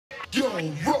Yo,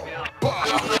 rock.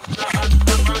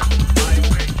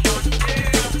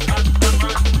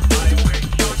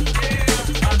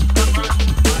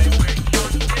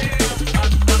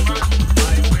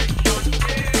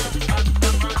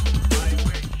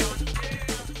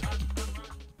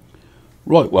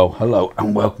 Right, well, hello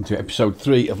and welcome to episode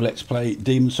 3 of Let's Play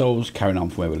Demon Souls, carrying on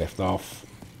from where we left off.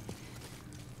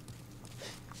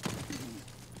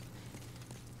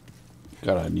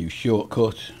 Got a new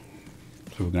shortcut,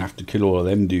 so we're going to have to kill all of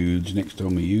them dudes next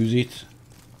time we use it.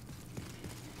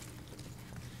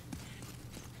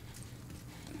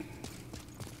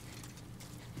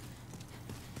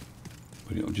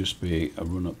 But it'll just be a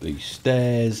run up these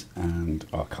stairs, and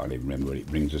I can't even remember what it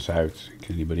brings us out.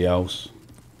 Can anybody else?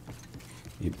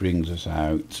 It brings us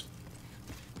out.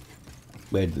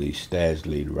 Where do these stairs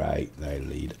lead? Right, they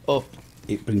lead up.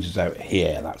 It brings us out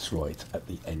here, that's right, at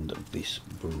the end of this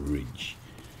bridge.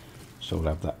 So we'll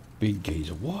have that big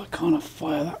geezer. Why can't I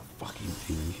fire that fucking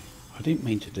thing? I didn't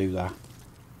mean to do that.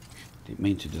 Didn't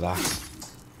mean to do that.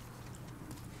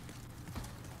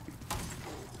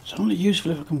 It's only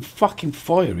useful if I can fucking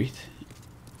fire it.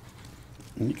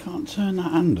 And you can't turn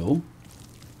that handle.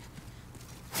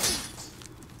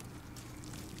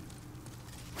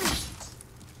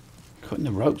 Cutting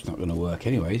the rope's not going to work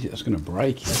anyway, is it? That's going to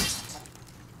break it.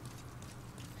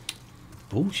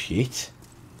 Bullshit.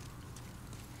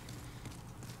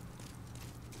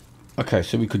 Okay,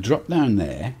 so we could drop down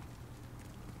there.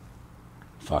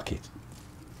 Fuck it.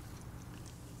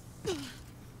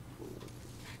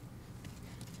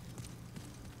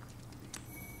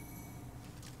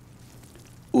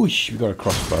 Oosh, we got a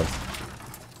crossbow.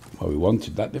 Well, we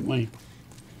wanted that, didn't we?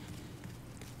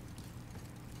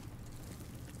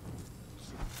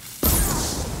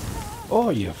 Oh,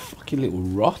 you fucking little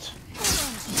rot.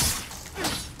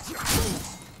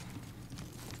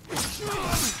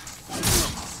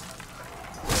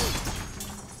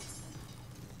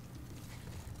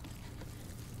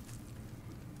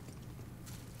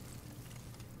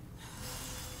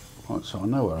 Right, so I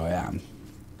know where I am.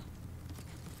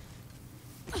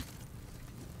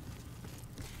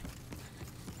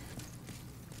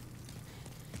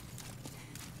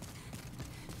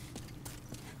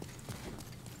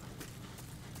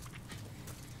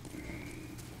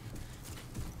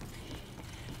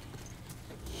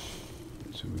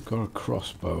 So we've got a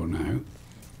crossbow now.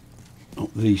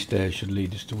 Up these stairs should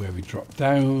lead us to where we drop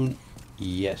down.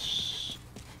 Yes.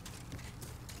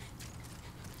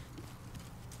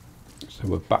 So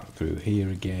we're back through here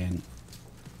again.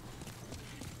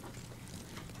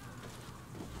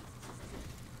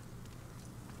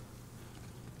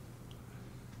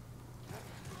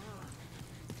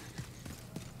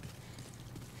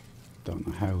 Don't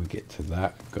know how we get to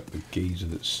that. Got the geezer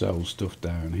that sells stuff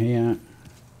down here.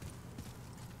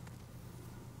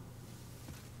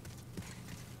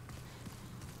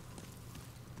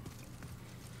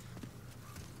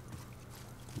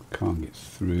 Can't get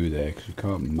through there because we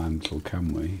can't mantle,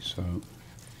 can we? So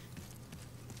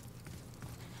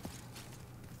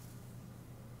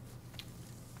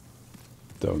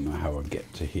don't know how I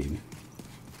get to him.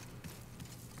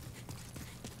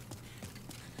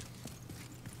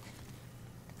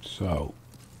 So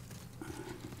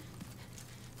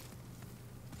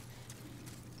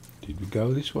did we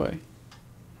go this way?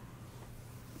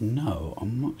 No,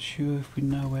 I'm not sure if we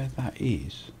know where that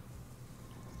is.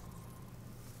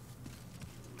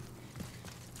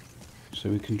 So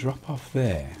we can drop off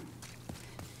there,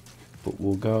 but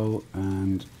we'll go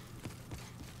and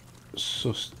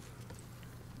suss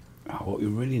out what we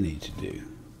really need to do.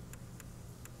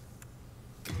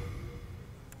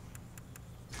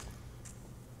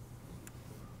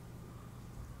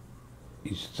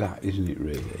 Is that, isn't it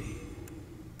really?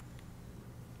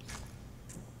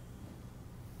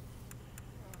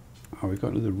 Oh, we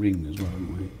got to the ring as well,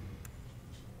 haven't we?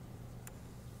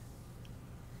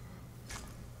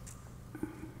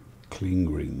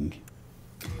 Cling ring.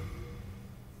 Are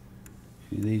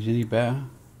these any better?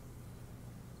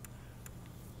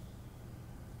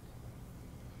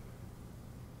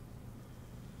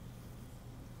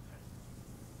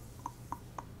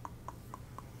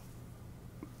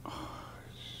 Oh,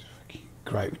 it's fucking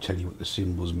great to tell you what the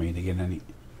symbols mean again, ain't it?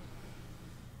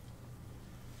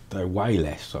 They're way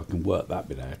less, so I can work that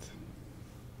bit out.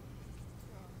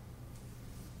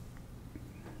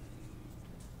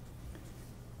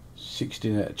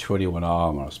 16 out of 21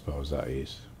 armor, I suppose that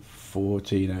is.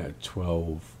 14 out of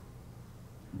 12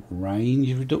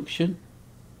 range reduction.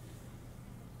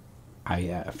 8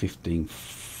 out of 15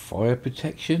 fire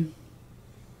protection.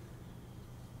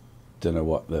 Don't know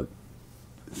what the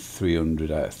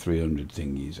 300 out of 300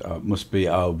 thing is. It must be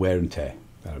wear and tear.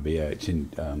 That'll be it's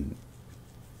in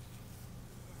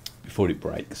before it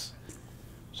breaks,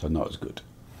 so not as good.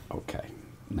 Okay,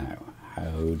 now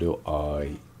how do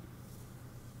I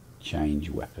change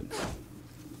weapon?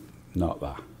 Not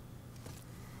that,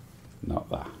 not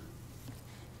that,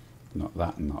 not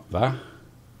that, not that,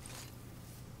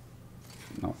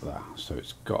 not that. So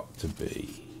it's got to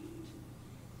be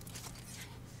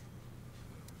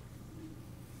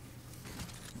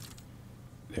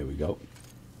there. We go.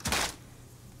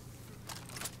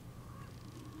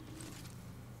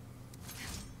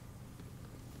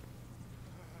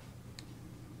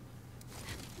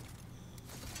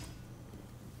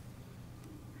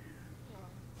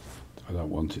 I don't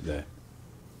want it there.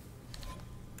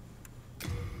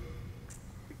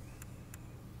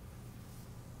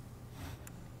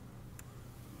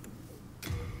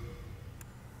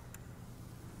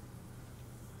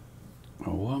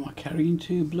 Oh, why am I carrying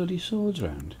two bloody swords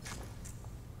around?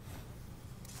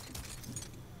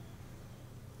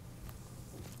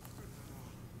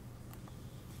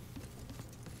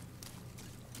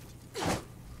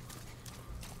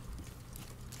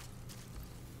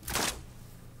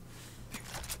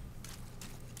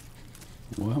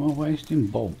 Why am I wasting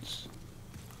bolts?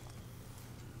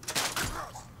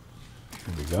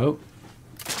 There we go.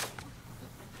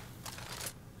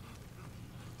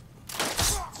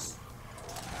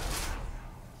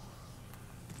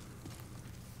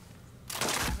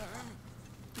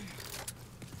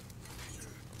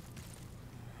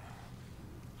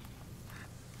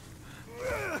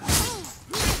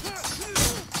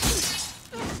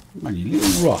 Man, you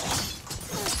little rot.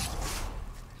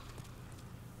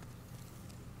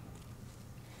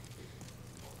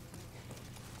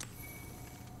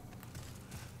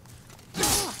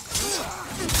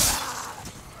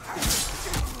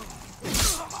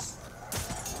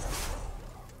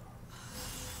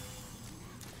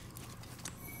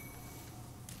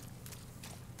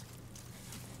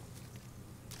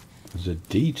 There's a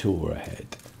detour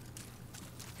ahead.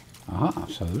 Ah,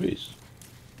 so there is.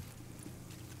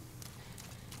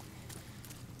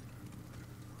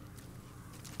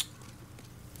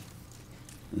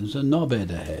 There's a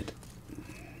knobhead ahead.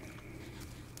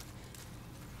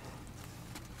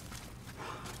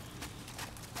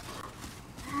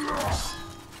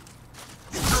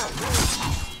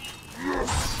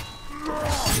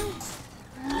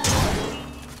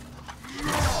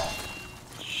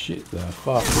 Shit, they're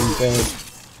fucking dead.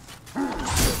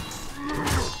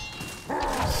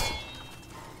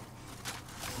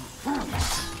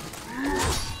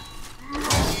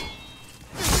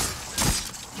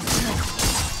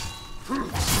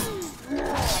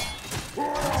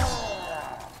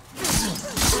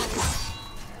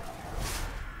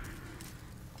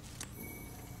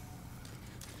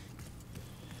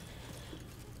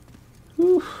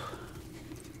 Whew.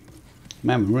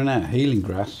 Man, we run out of healing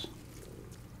grass.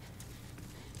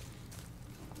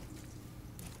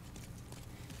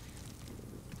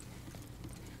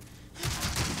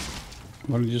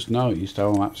 Well, you just noticed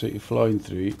how I'm absolutely flying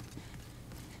through it.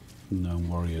 No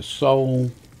warrior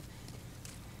soul.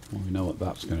 Well, we know what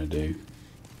that's going to do.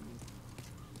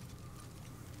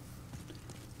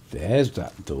 There's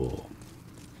that door.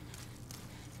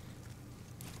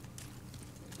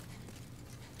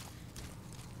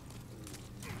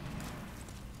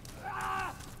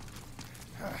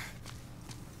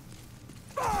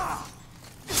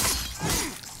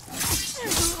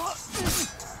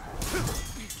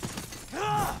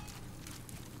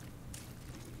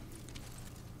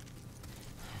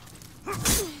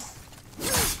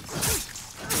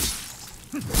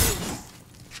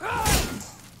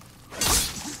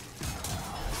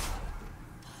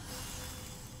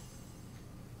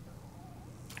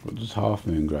 What does half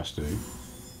moon grass do?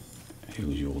 It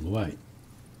heals you all the way.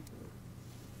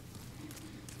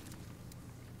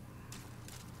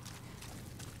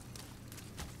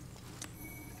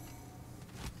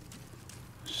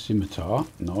 Scimitar,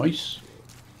 nice.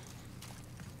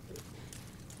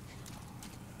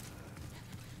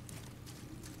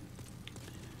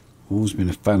 Always been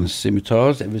a fan of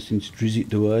scimitars ever since Drizzt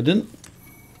Do'Urden.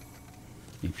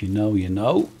 If you know, you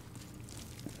know.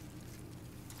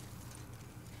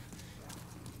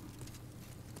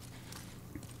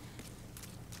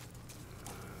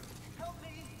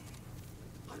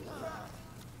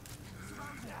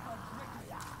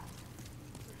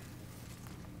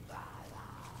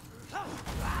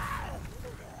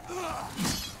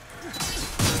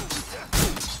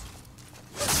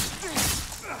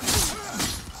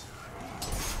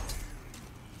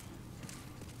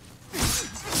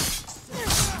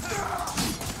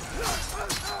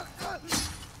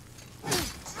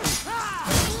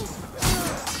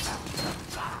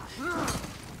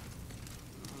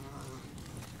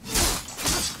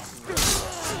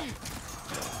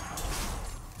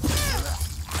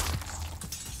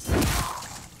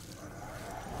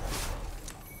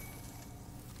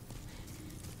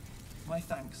 My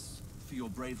thanks for your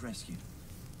brave rescue.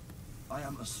 I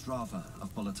am Ostrava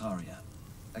of Boletaria.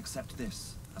 Accept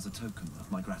this as a token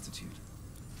of my gratitude.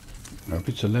 I hope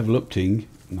it's a level up thing.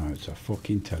 No, it's a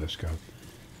fucking telescope.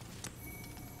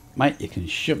 Mate, you can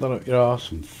shove that up your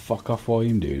arse and fuck off while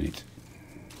you're doing it.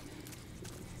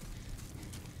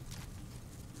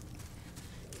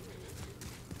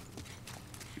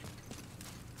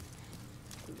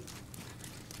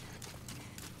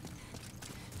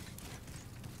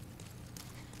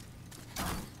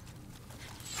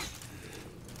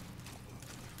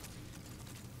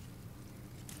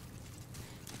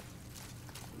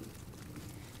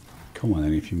 Come on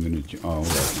then, if you're going to... Oh, right.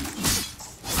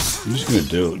 I'm just going to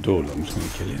do it. I'm just going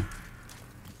to kill you.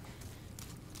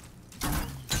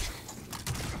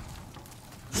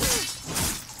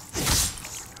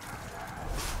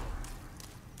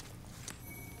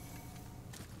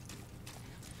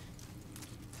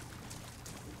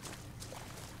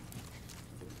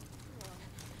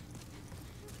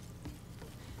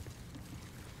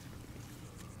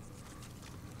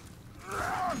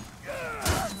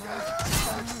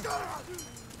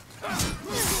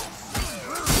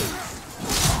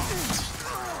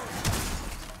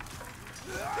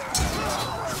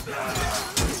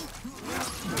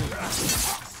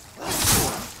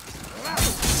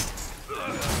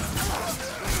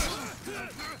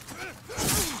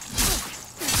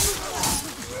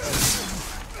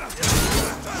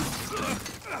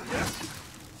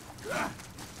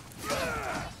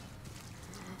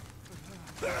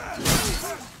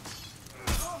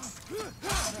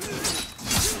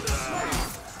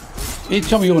 You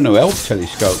tell me you're no elf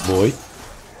telescope, boy.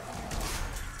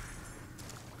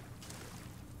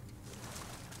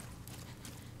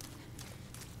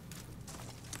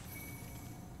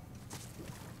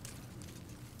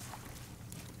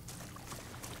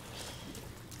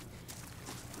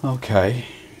 Okay.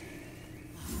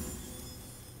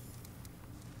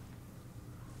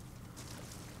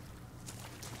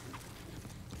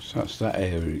 So that's that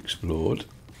area explored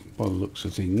by the looks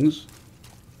of things.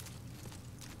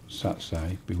 Sat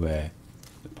say, beware,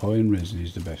 the pine resin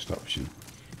is the best option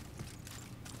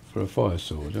for a fire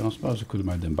sword. And I suppose I could have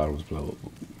made them barrels blow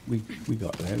up, but we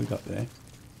got there.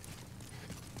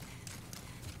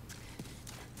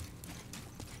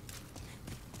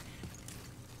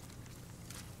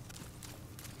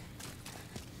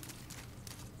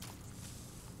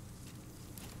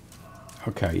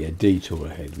 Okay, yeah, detour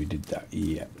ahead, we did that,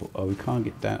 yeah, but oh, we can't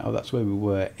get down. Oh, that's where we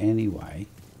were anyway.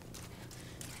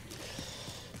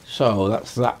 So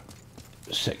that's that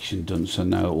section done. So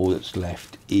now all that's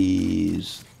left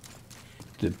is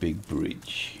the big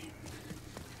bridge.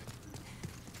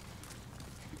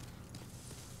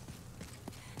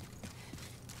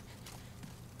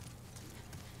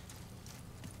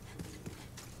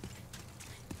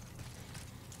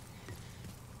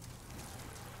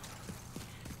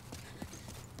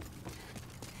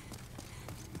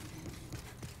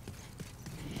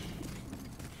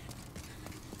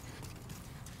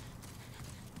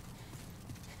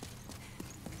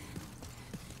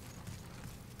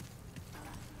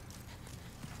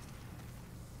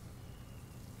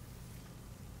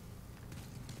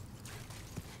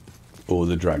 Or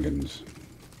the dragons.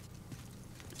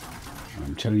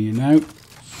 I'm telling you now,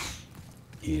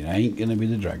 it ain't gonna be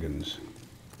the dragons.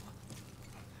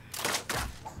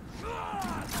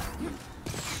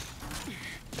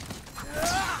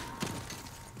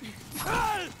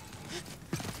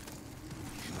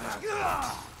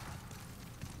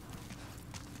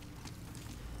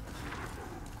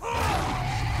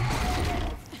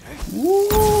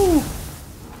 Woo!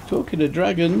 Talking of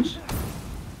dragons.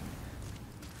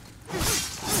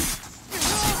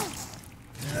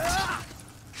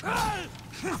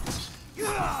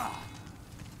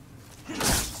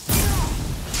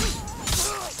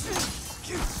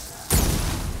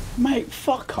 Mate,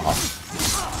 fuck off.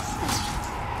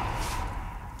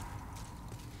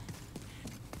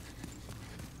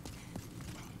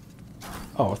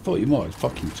 Oh, I thought you might have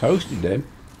fucking toasted them.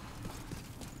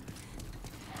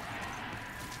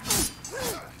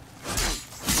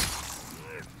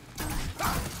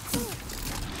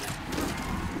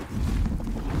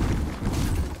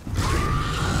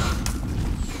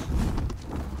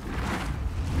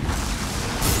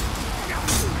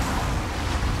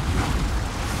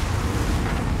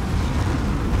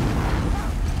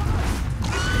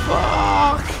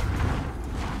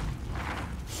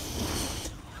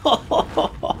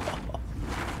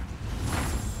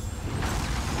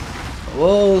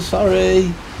 Whoa,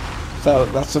 sorry. So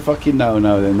that's a fucking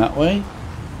no-no then, that way.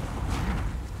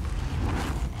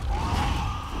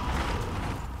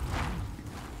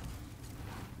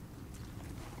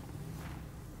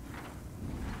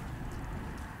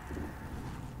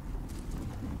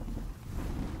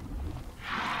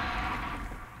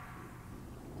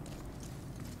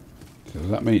 Does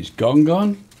that mean it's gone?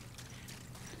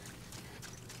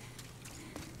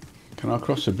 Can I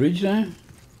cross the bridge now?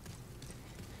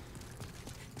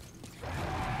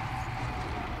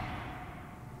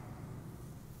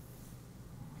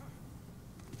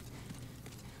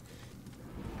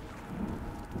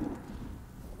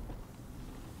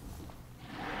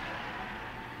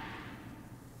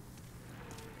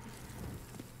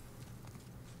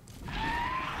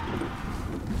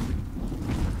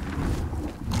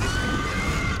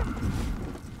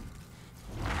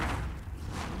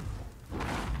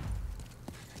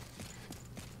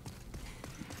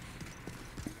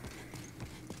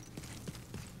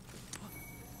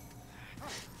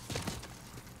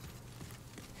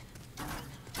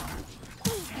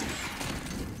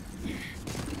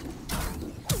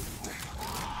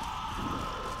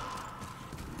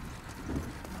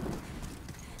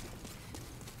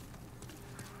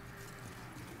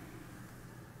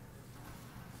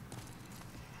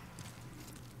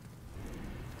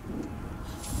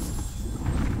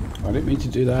 I didn't mean to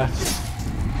do that.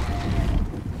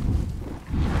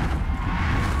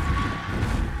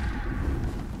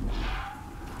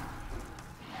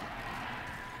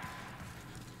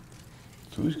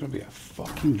 So there's going to be a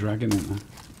fucking dragon in there.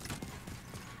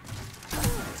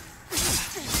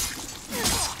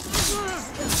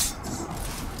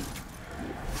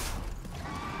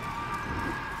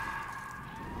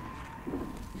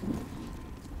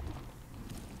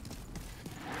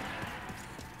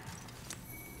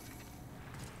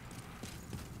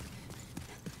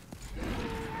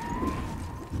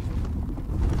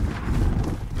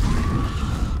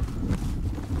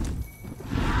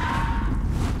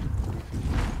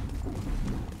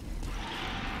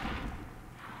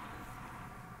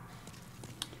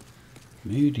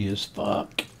 Moody as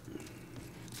fuck.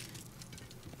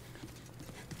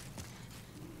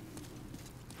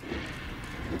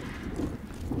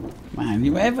 Man,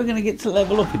 you ever going to get to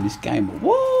level up in this game?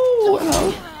 Whoa!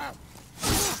 Hello.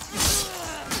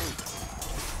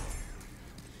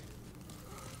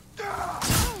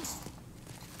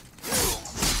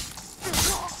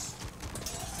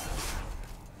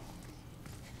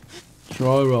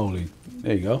 Try rolling.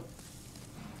 There you go.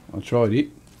 I tried it.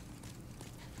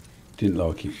 Didn't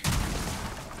like it.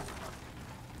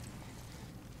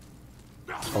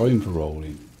 Time for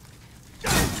rolling.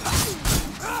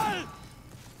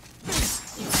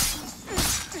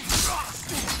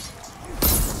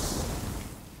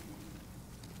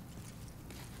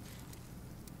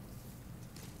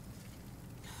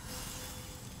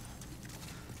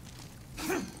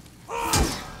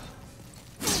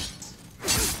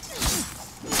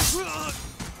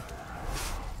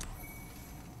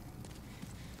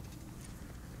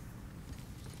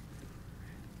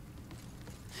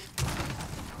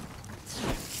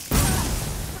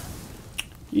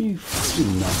 You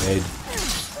fucking knobhead.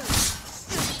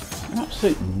 You're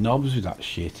absolute knobs with that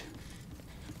shit.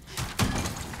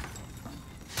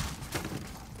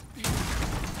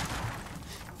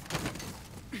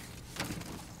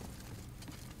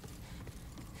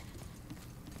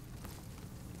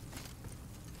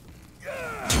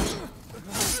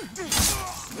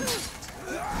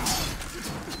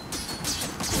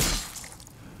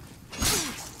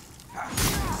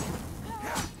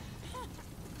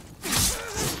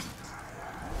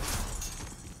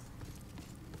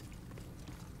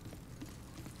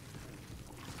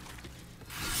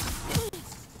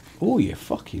 Oh, you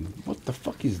fucking... What the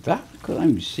fuck is that? I can't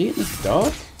even see it in the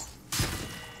dark.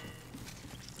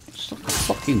 It's like a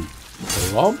fucking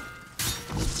blob.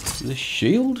 The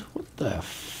shield? What the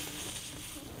f...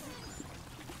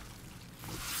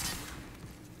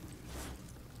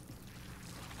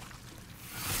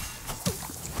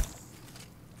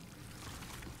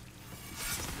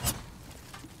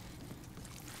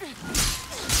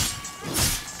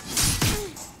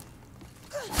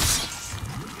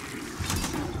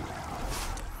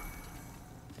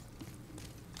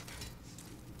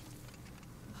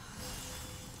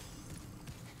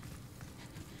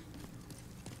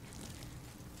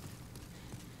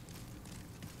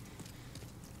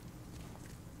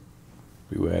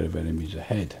 Beware of enemies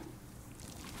ahead.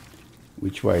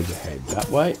 Which way is ahead? That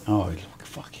way? Oh, look,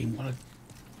 fucking what a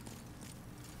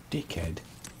dickhead.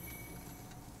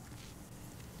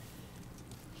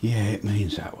 Yeah, it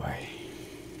means that way.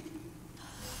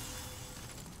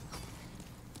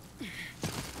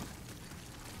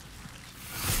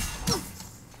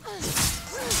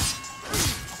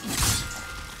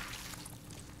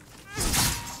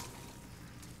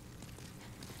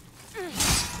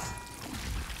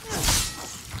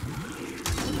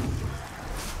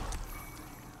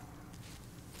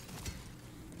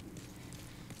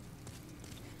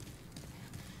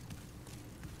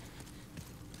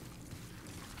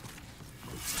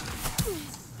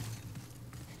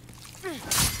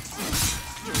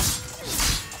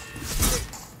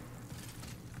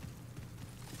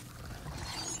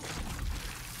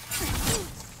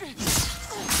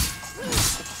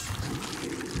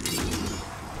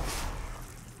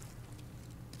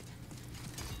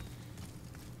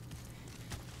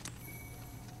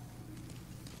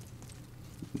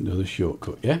 Another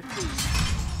shortcut, yeah?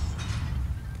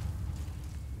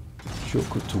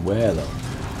 Shortcut to where though?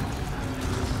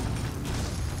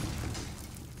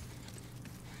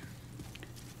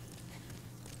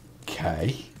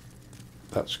 Okay.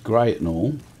 That's great and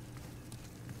all.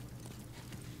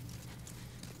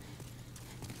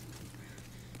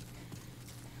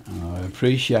 I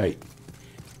appreciate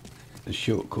the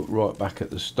shortcut right back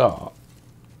at the start.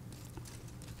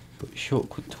 But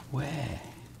shortcut to where?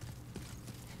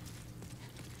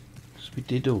 Because we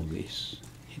did all this.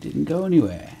 It didn't go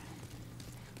anywhere.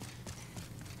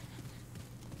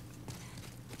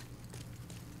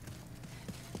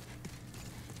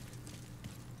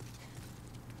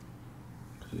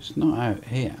 Because it's not out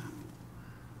here.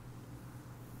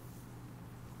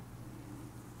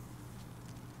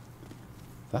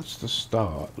 That's the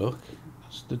start, look.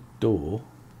 That's the door.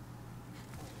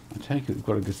 I take it we've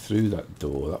got to go through that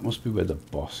door. That must be where the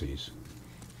boss is.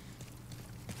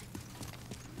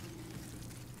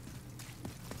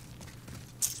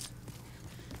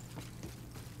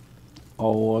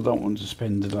 Oh, I don't want to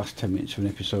spend the last 10 minutes of an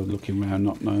episode looking around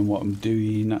not knowing what I'm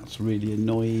doing. That's really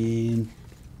annoying.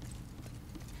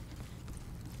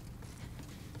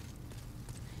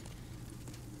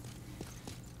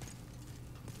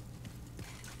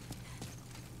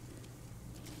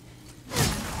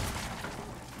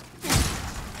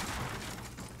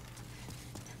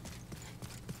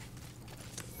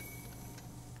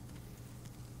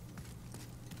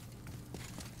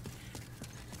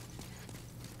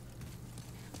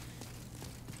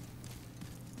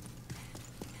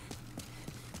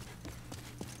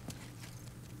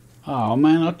 Oh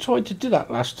man, I tried to do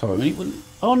that last time and it wouldn't.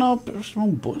 Oh no, I pressed the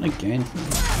wrong button again.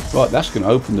 Right, that's going to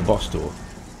open the boss door.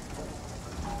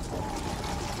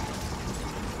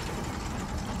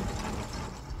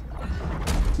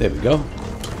 There we go.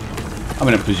 I'm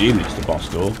going to presume it's the boss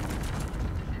door.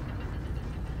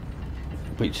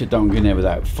 But you said don't go in there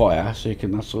without fire, so you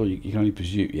can, that's all you can only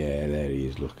presume. Yeah, there he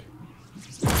is, look.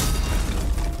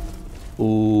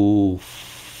 Oh,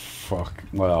 fuck.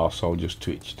 My arsehole just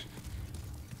twitched.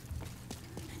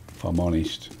 If I'm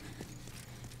honest.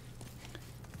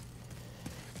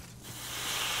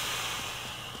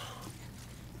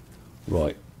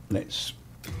 Right, let's...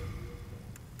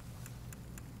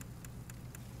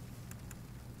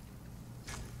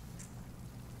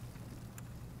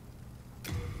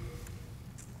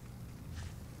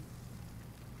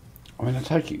 I mean, I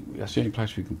take it, that's the only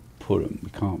place we can put them. We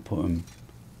can't put them...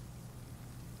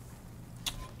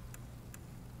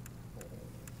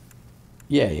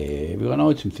 Yeah, we've got an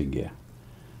item thing here.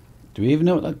 Do we even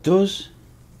know what that does?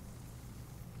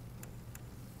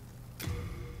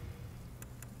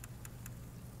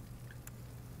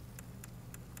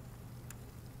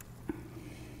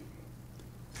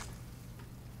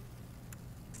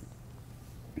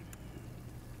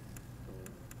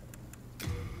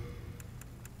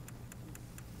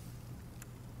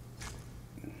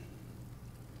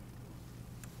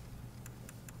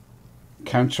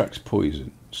 Counteracts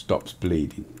poison, stops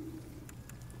bleeding.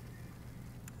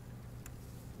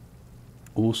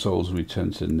 All souls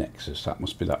return to the Nexus. That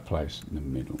must be that place in the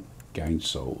middle. Gain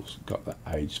souls. Got that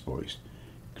age spice.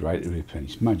 Greatly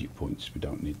replenish magic points. We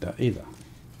don't need that either.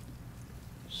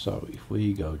 So if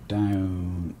we go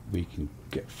down, we can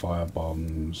get fire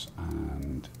bombs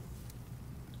and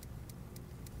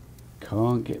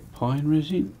can't get pine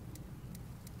resin.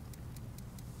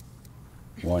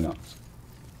 Why not?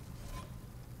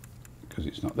 Because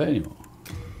it's not there anymore.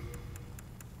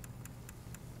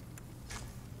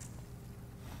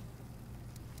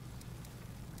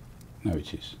 No,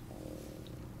 it is.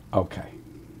 Okay.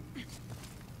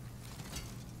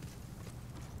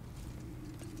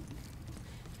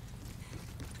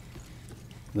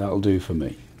 That'll do for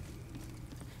me.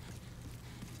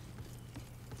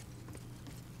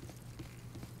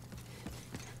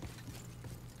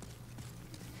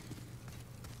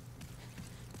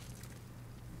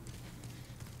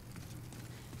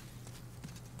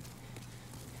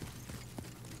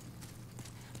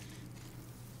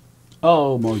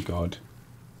 Oh my god.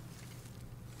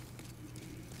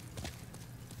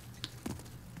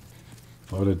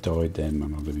 If I'd have died then,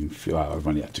 man, I'd have been... Well, I've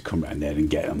only had to come around there and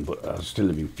get them, but I'd still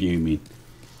have been fuming.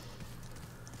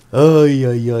 Oi,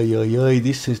 oi, oi, oi, oi.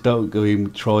 This says don't go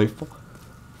in, try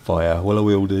fire. Well, I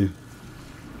will do.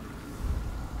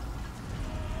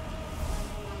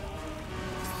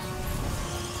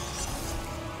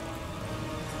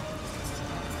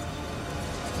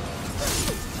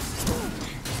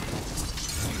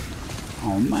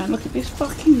 Oh man, look at this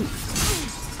fucking...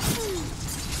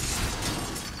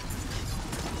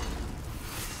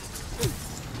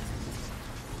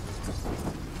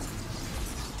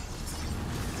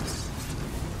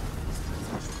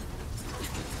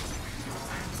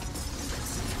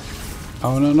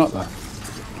 Oh no, not that.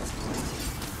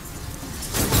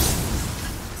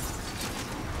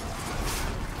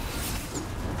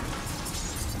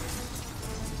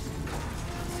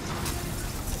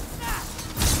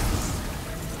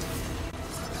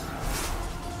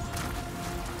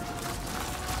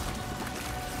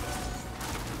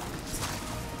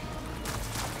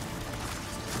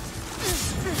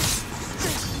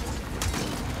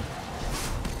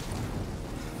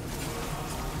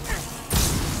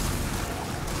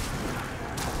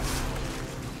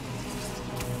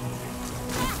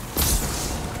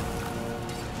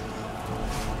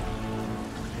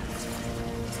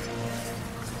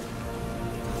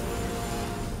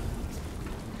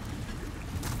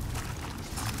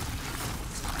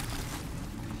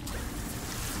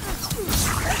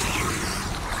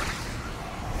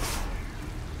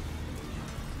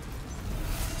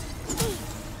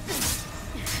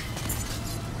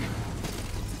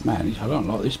 Man, I don't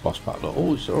like this boss battle.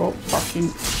 Oh, it's all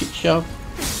fucking shit show.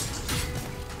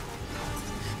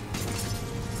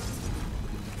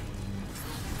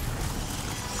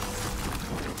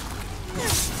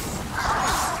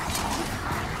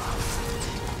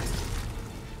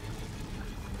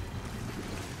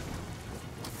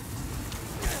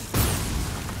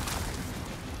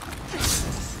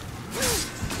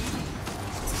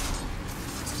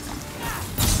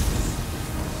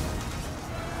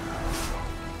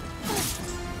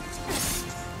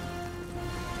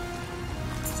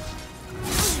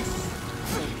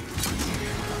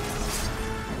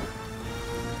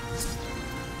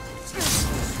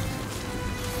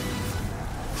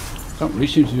 Don't really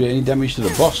seem to do any damage to the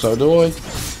boss though, do I?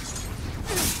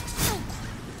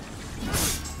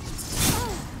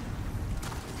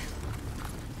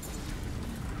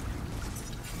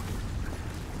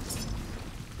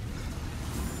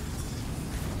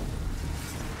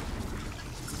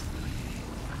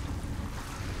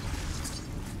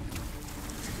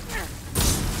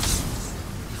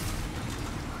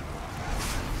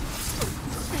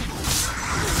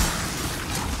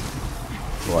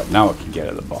 Right, now I can get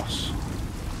at the boss.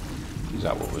 Is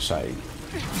that what we're saying?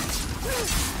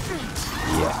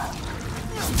 Yeah.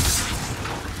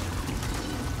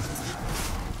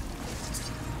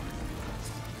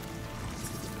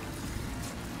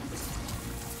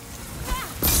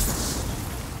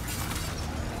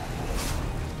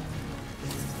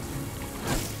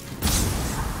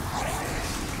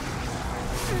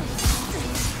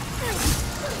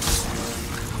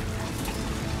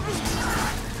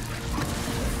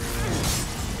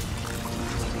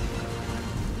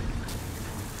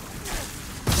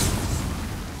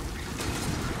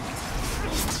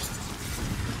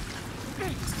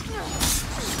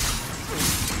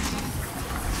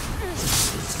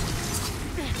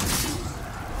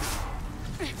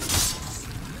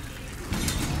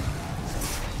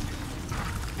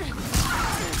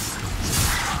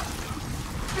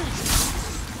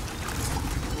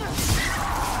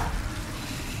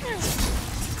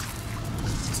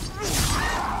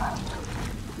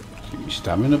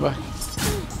 Stamina back.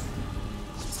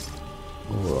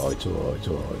 Alright. You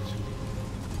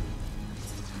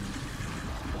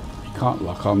can't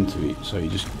lock onto it, so you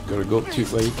just gotta go up to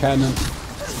it where you can and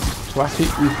twat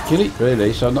it and kill it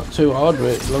really, so not too hard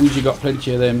with it, as long as you got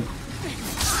plenty of them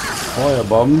fire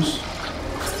bombs.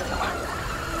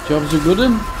 Job's a good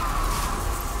one.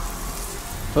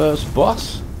 First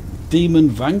boss, demon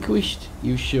vanquished.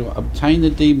 You shall obtain the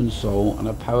demon soul and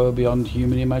a power beyond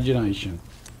human imagination.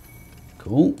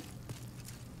 Cool.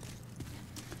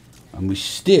 And we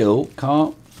still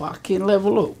can't fucking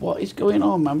level up. What is going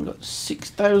on, man? We've got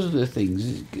 6,000 of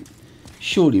things.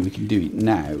 Surely we can do it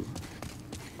now.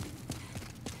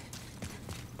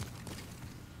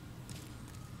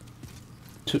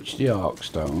 Touch the arc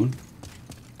stone.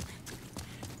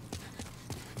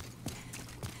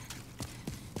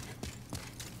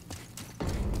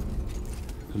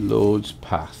 The Lord's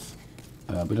Path.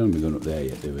 We don't have gone up there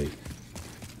yet, do we?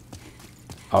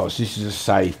 Oh, so this is a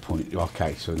save point.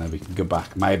 Okay, so now we can go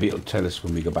back. Maybe it'll tell us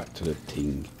when we go back to the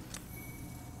thing.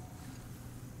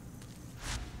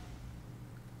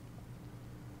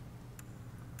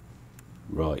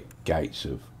 Right, gates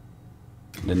of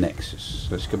the Nexus.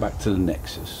 Let's go back to the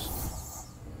Nexus.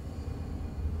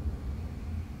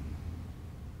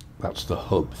 That's the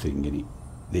hub thing, isn't it?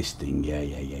 This thing, yeah.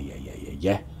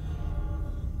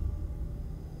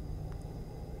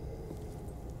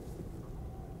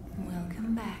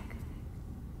 Welcome back.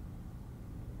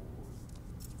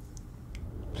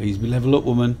 Please be level up,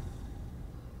 woman.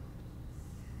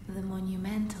 The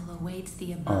monumental awaits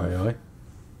the above. Aye, aye.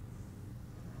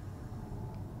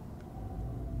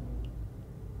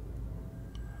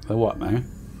 The what now?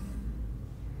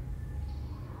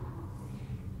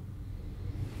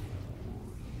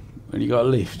 When you got a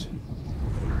lift.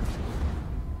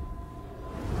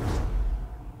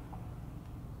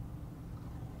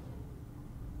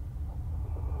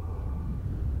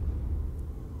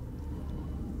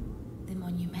 The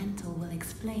monumental will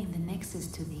explain the nexus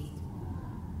to thee.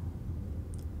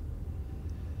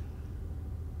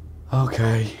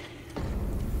 Okay.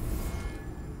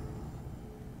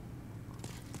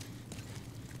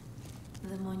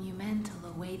 The monumental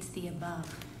awaits the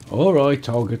above. Alright,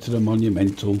 I'll get to the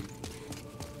monumental.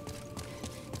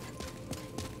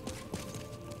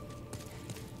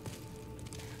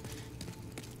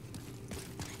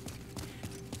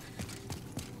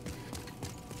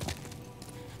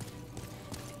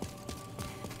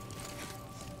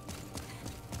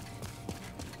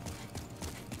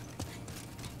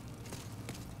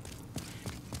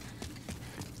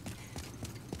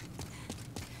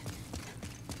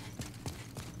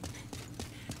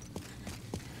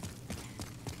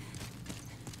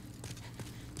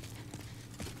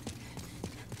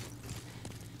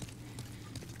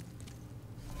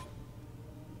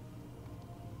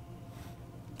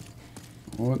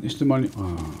 What is the money?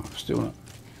 Oh, still not.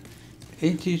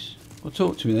 It is. Well,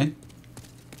 talk to me then.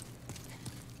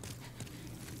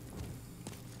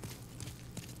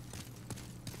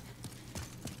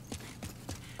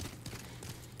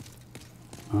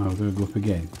 Oh, I've got to go up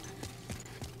again.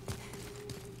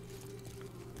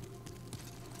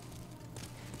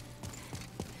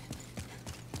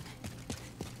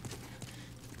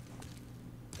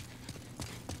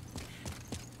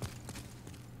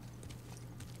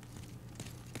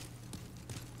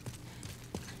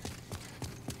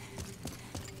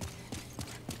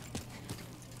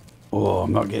 Oh,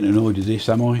 I'm not getting annoyed with this,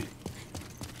 am I?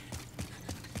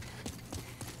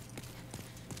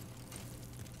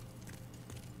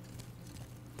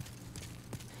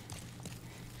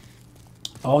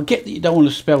 Oh, I get that you don't want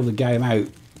to spell the game out,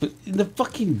 but in the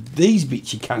fucking these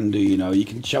bits you can do, you know, you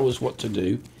can show us what to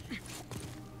do.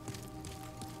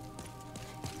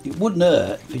 It wouldn't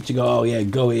hurt for you to go, oh yeah,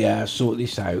 go here, sort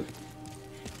this out.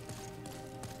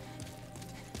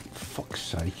 For fuck's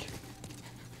sake.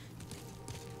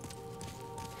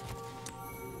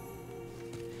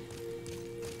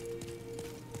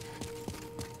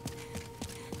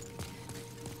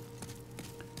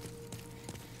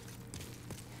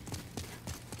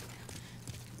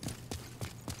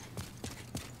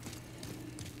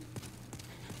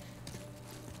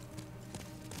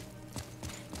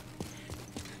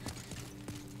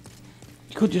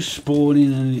 You could just spawn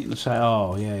in and it'll say,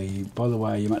 oh yeah, by the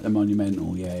way, you're at the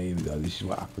monumental, yeah, here we go, this is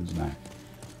what happens now.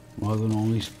 Rather than all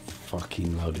this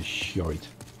fucking load of shite.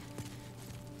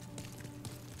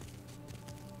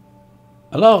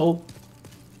 Hello?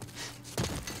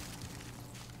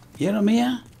 Yeah, I'm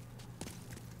here?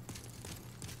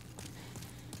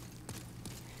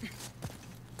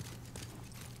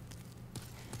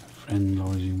 Friend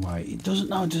lies in wait. It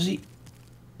doesn't know, does it?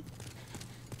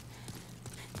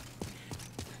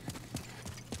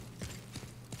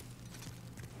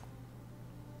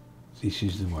 This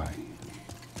is the way.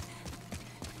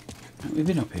 Haven't we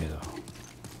been up here though?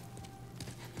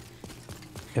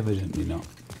 Evidently not.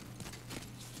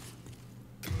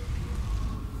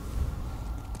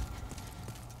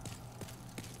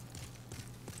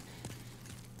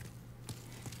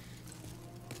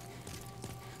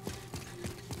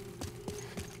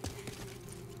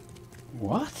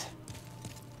 What?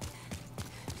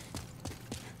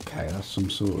 Okay, that's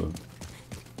some sort of...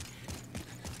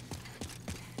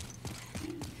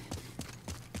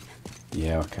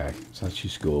 Yeah, okay. So that's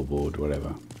your scoreboard,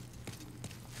 whatever.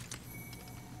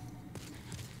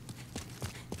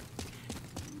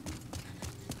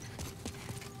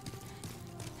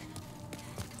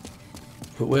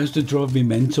 But where's the drive me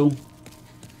mental?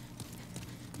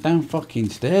 Down fucking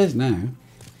stairs now.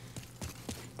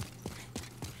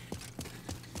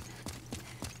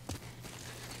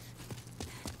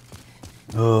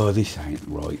 Oh, this ain't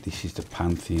right. This is the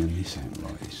Pantheon. This ain't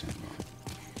right. This ain't right.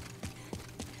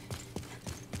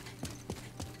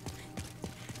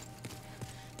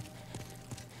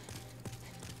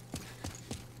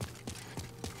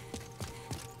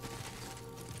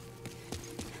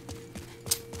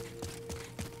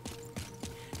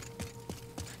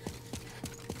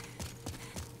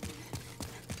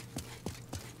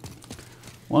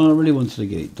 Well, I really wanted to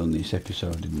get it done this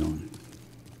episode, didn't I?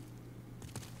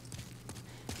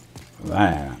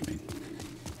 That I mean.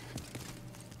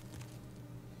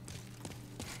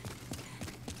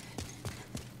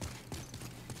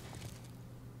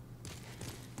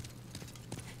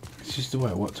 It's just the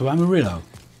way. What, to Amarillo?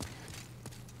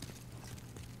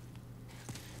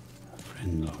 A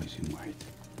friend lies in wait.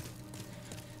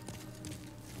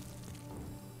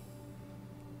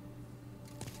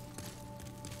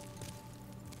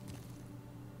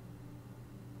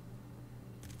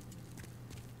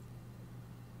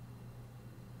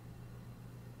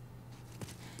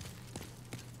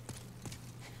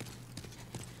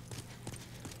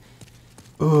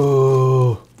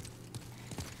 Oh.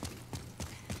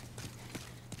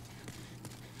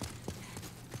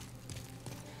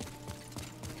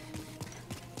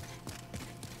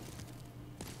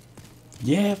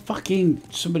 Yeah, fucking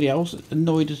somebody else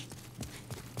annoyed us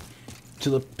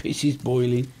till the piss is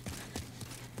boiling.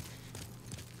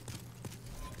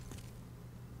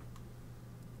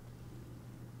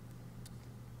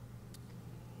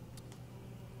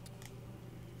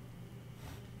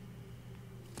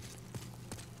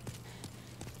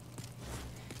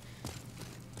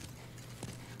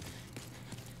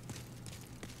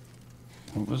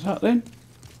 What was that then?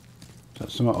 Is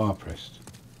that something I pressed?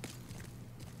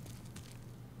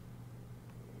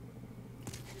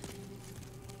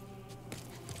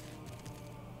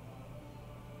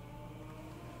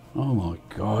 Oh my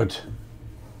god.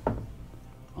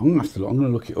 I'm gonna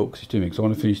look it up because it's doing me, because I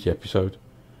want to finish the episode.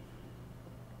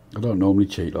 I don't normally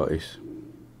cheat like this.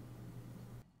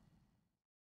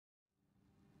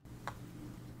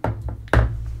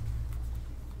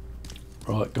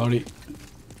 Right, got it.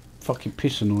 Fucking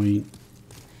piss annoying.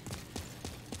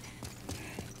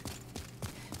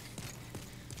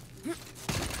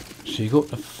 So you got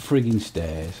the frigging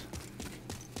stairs.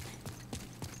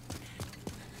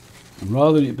 And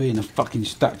rather than it being a fucking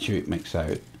statue it makes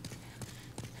out,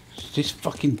 it's this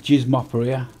fucking jizzmopper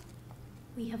here.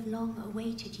 We have long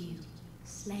awaited you,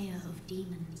 slayer of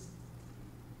demons.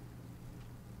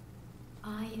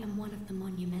 I am one of the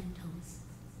monumentals.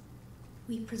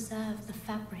 We preserve the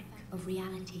fabric of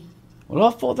reality. Well,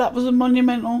 I thought that was a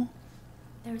monumental.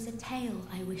 There is a tale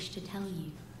I wish to tell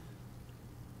you.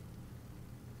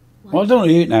 Well, I don't want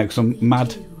to hear it now because I'm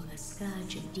mad. A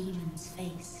scourge of demons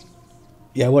faced.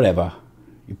 Yeah, whatever.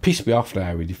 You pissed me off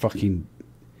now with your fucking...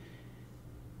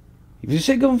 If you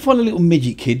said go and find a little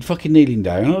midget kid fucking kneeling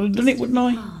down, I'd have done it, wouldn't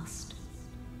I? Past,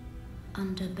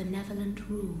 under benevolent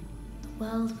rule, the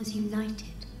world was united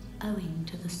owing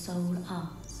to the soul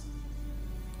arts.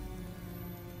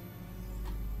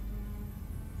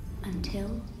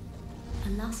 Until a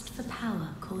lust for power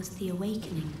caused the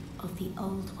awakening of the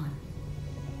Old One.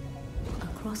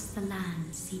 Across the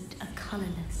land seeped a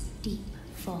colourless, deep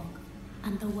fog,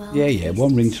 and the world... Yeah,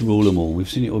 one ring to rule them all. We've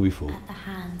seen it all before. At the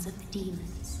hands of the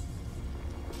demons.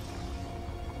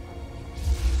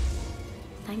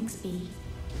 Thanks be,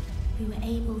 we were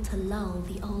able to lull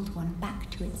the Old One back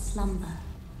to its slumber,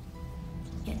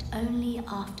 yet only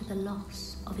after the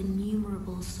loss of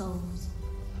innumerable souls,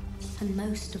 and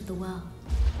most of the world,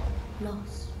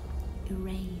 lost,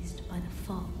 erased by the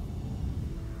fog.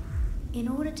 In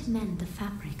order to mend the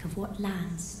fabric of what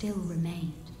lands still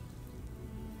remained,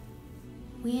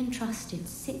 we entrusted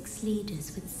 6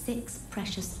 leaders with 6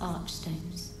 precious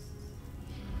archstones.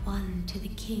 One to the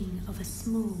king of a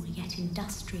small yet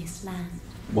industrious land.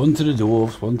 One to the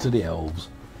dwarves, one to the elves.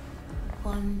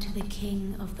 One to the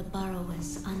king of the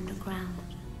burrowers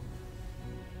underground.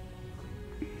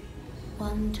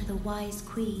 One to the wise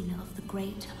queen of the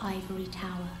great ivory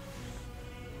tower.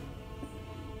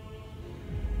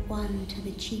 One to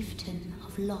the chieftain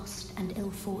of lost and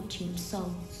ill-fortuned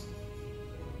souls.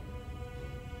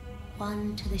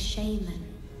 One to the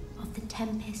shaman of the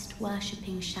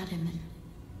tempest-worshipping shadowmen.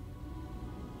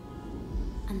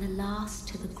 And the last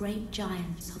to the great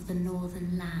giants of the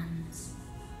northern lands.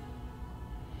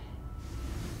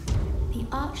 The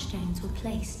archstones were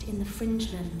placed in the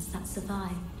fringelands that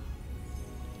survived.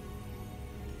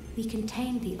 We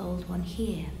contained the Old One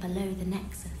here below the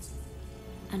Nexus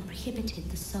and prohibited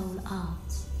the soul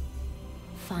arts.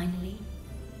 Finally,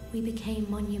 we became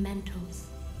monumentals,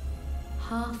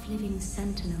 half-living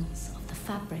sentinels of the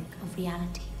fabric of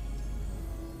reality.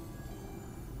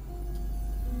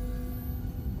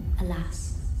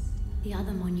 Alas, the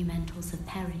other monumentals have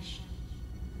perished,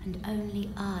 and only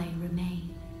I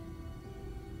remain.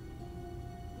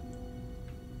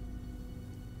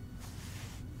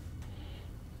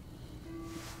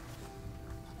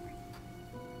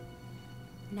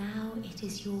 Now it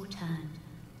is your turn.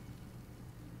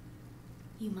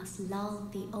 You must lull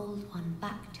the Old One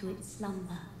back to its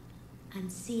slumber and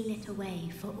seal it away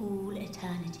for all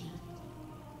eternity.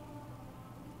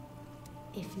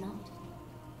 If not,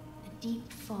 the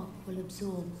deep fog will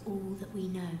absorb all that we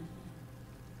know.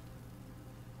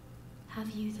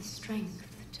 Have you the strength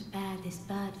to bear this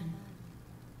burden?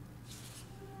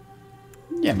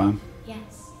 Yeah, man.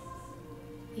 Yes.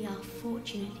 We are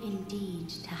fortunate indeed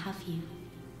to have you.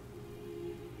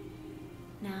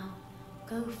 Now,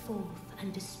 go forth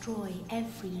and destroy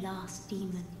every last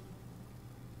demon.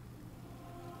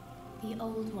 The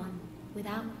Old One,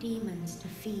 without demons to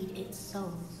feed its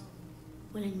souls,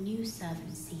 will a new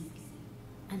servant seek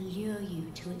and lure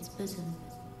you to its bosom.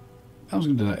 I was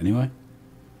going to do that anyway.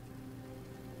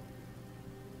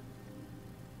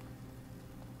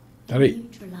 That We it?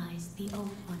 neutralized the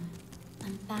old one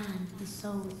and banned the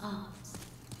soul arts.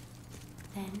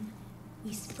 Then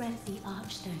we spread the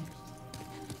archstone.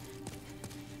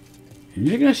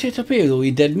 You're going to sit up here with all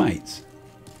your dead mates?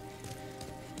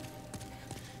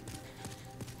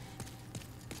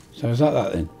 So is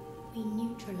that then? We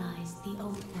neutralized the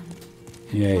old one.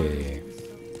 And Yeah. banned the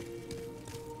soul.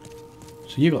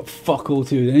 So you got fuck all to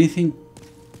do with anything?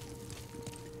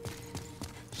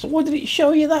 So why did it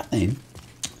show you that then?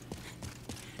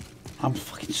 I'm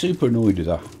fucking super annoyed with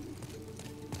that.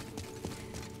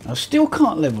 I still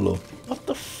can't level up. What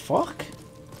the fuck?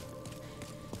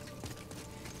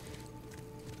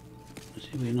 Let's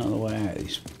see if we know the way out of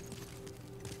this.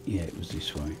 Yeah, it was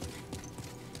this way.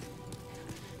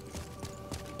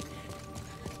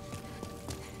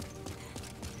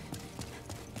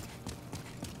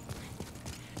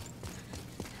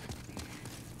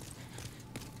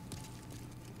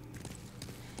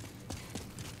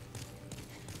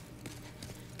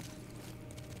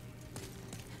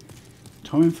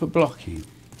 Time for blocking.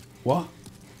 What?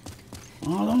 I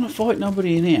don't want to fight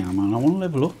nobody in here, man. I want to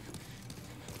level up.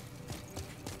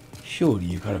 Surely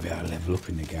you've got to be able to level up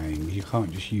in the game. You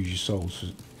can't just use your souls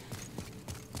for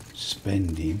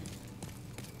spending.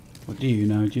 What do you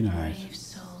know? Do you know how? Brave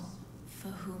soul, for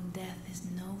whom death is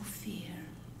no fear.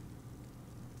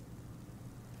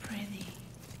 Prithee,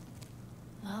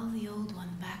 lull the old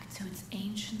one back to its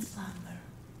ancient slumber.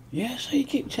 Yeah, so you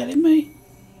keep telling me.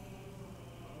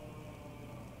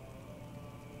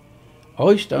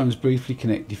 Ice stones briefly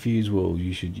connect diffused walls.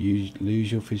 You should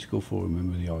lose your physical form.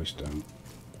 Remember the ice stone.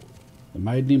 The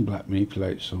maiden in black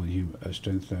manipulates some of the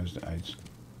strength 1008.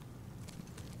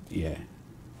 Yeah.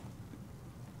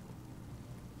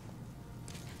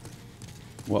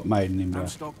 What maiden in I'm black?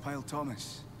 Stockpile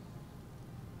Thomas.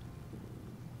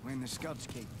 When the Scuds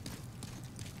came.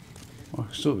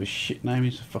 What sort of a shit name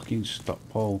is a fucking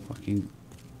Stockpile fucking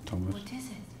Thomas? What is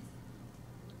it?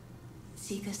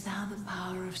 Seekest thou the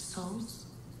power of souls?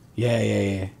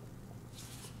 Yeah.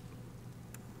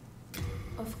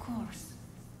 Of course.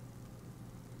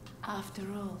 After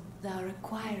all, thou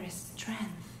requirest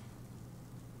strength.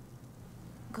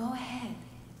 Go ahead.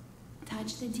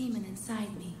 Touch the demon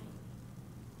inside me.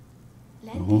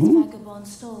 Let these vagabond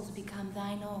souls become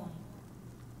thine own.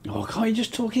 Oh, can't you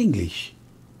just talk English?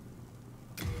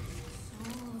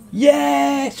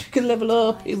 Yes, we can level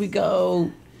up. Here we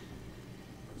go.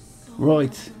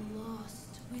 Right.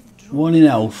 One in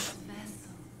health.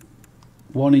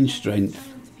 One in strength.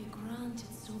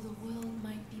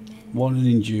 One in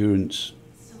endurance.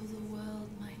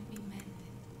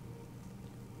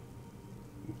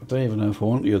 I don't even know if I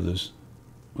want the others.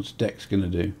 What's Dex going to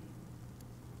do?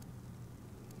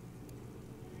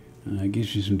 It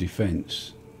gives me some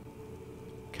defence.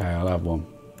 Okay, I'll have one.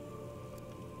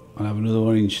 I'll have another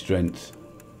one in strength.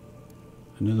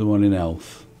 Another one in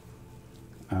health.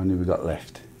 How many have we got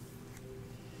left?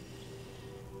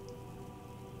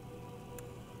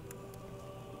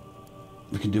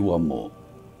 We can do one more.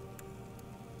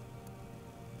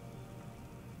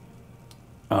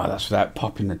 Ah, that's without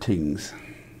popping the tings.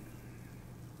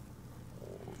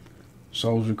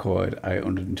 Souls required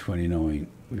 829.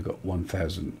 We've got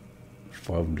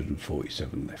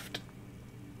 1,547 left.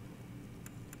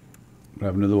 We'll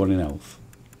have another one in health.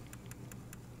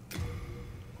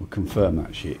 We'll confirm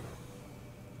that shit.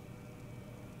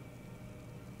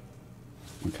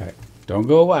 Okay. Don't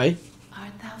go away.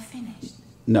 Art thou finished?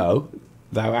 No,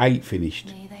 thou ain't finished.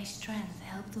 May thy strength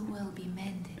help the will be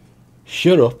mended.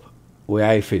 Shut up. We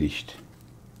ain't finished.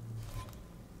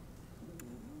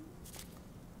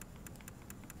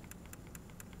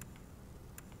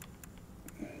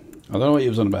 I don't know what you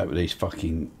was on about with these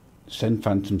fucking send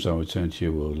phantoms on return to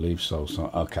your world, leave souls.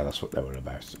 Okay, that's what they were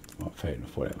about. Well, fair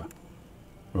enough, whatever.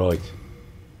 Right.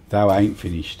 Thou ain't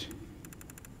finished.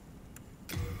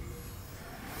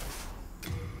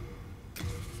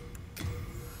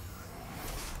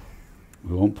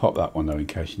 We won't pop that one though in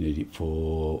case you need it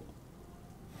for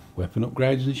weapon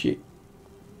upgrades and shit.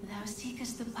 Thou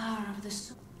seekest the power of the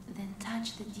soul, then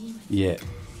touch the demon. Yeah.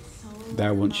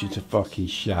 Thou wants you to fucking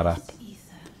shut up.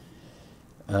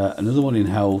 Another one in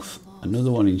health,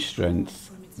 another one in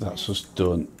strength. That's us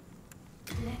done.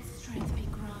 Let strength be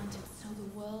granted so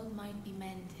the world might be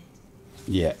mended.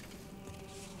 Yeah.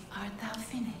 Art thou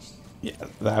finished? Yeah,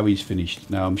 thou is finished.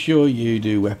 Now I'm sure you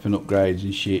do weapon upgrades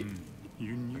and shit.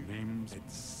 You knew names.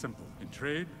 It's simple. In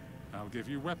trade, I'll give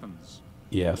you weapons.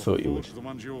 Yeah, I thought you would. The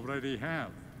ones you already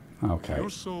have. Okay. Your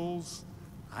souls,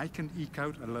 I can eke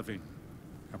out a living.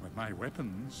 And with my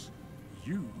weapons,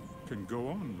 you can go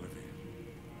on living.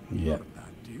 Yeah. Not a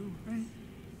bad deal, eh?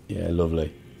 Yeah,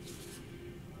 lovely.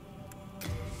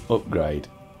 Upgrade.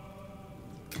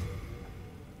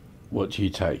 What do you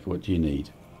take? What do you need?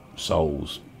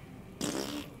 Souls.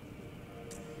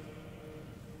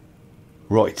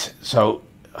 Right, so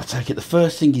I take it the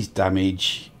first thing is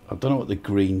damage. I don't know what the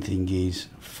green thing is.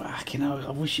 Fucking hell,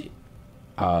 I wish it...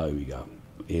 Oh, here we go.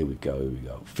 Here we go, here we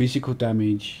go. Physical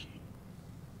damage.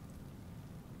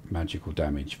 Magical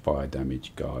damage, fire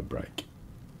damage, guard break.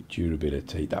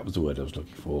 Durability, that was the word I was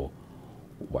looking for.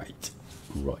 Weight.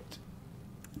 Right.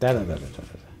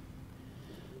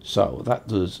 So that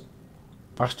does...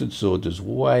 Bastard Sword does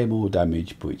way more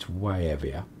damage, but it's way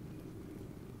heavier.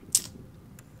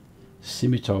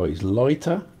 Scimitar is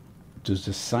lighter, does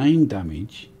the same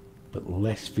damage, but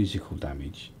less physical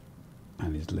damage,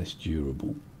 and is less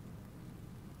durable.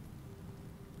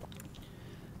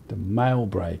 The Mail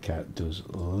Breaker does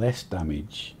less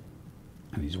damage,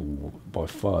 and is by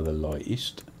far the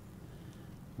lightest.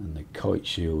 And the Kite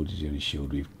Shield is the only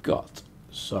shield we've got.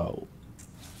 So,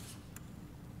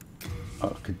 I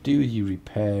could do with you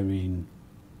repairing.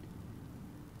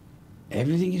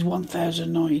 Everything is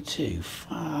 1092.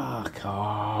 Fuck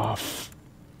off.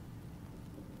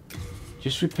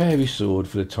 Just repair his sword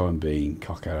for the time being,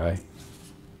 cocker, eh?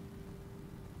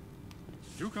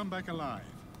 You come back alive.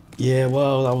 Yeah,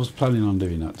 well, I was planning on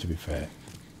doing that, to be fair.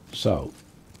 So,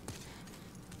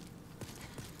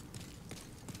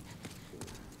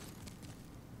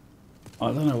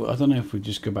 I don't know if we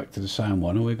just go back to the same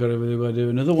one, or we've got to do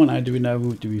another one. How do we know?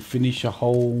 Do we finish a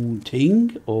whole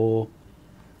thing, or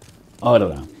I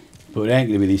don't know. But it ain't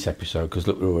going to be this episode, because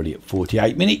look, we're already at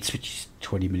 48 minutes, which is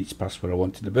 20 minutes past where I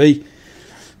wanted to be.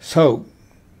 So,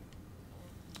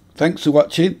 thanks for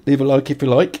watching. Leave a like if you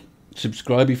like.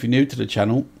 Subscribe if you're new to the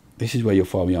channel. This is where you'll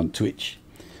find me on Twitch.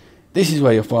 This is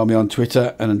where you'll find me on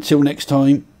Twitter. And until next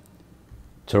time,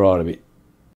 ta-ra a bit.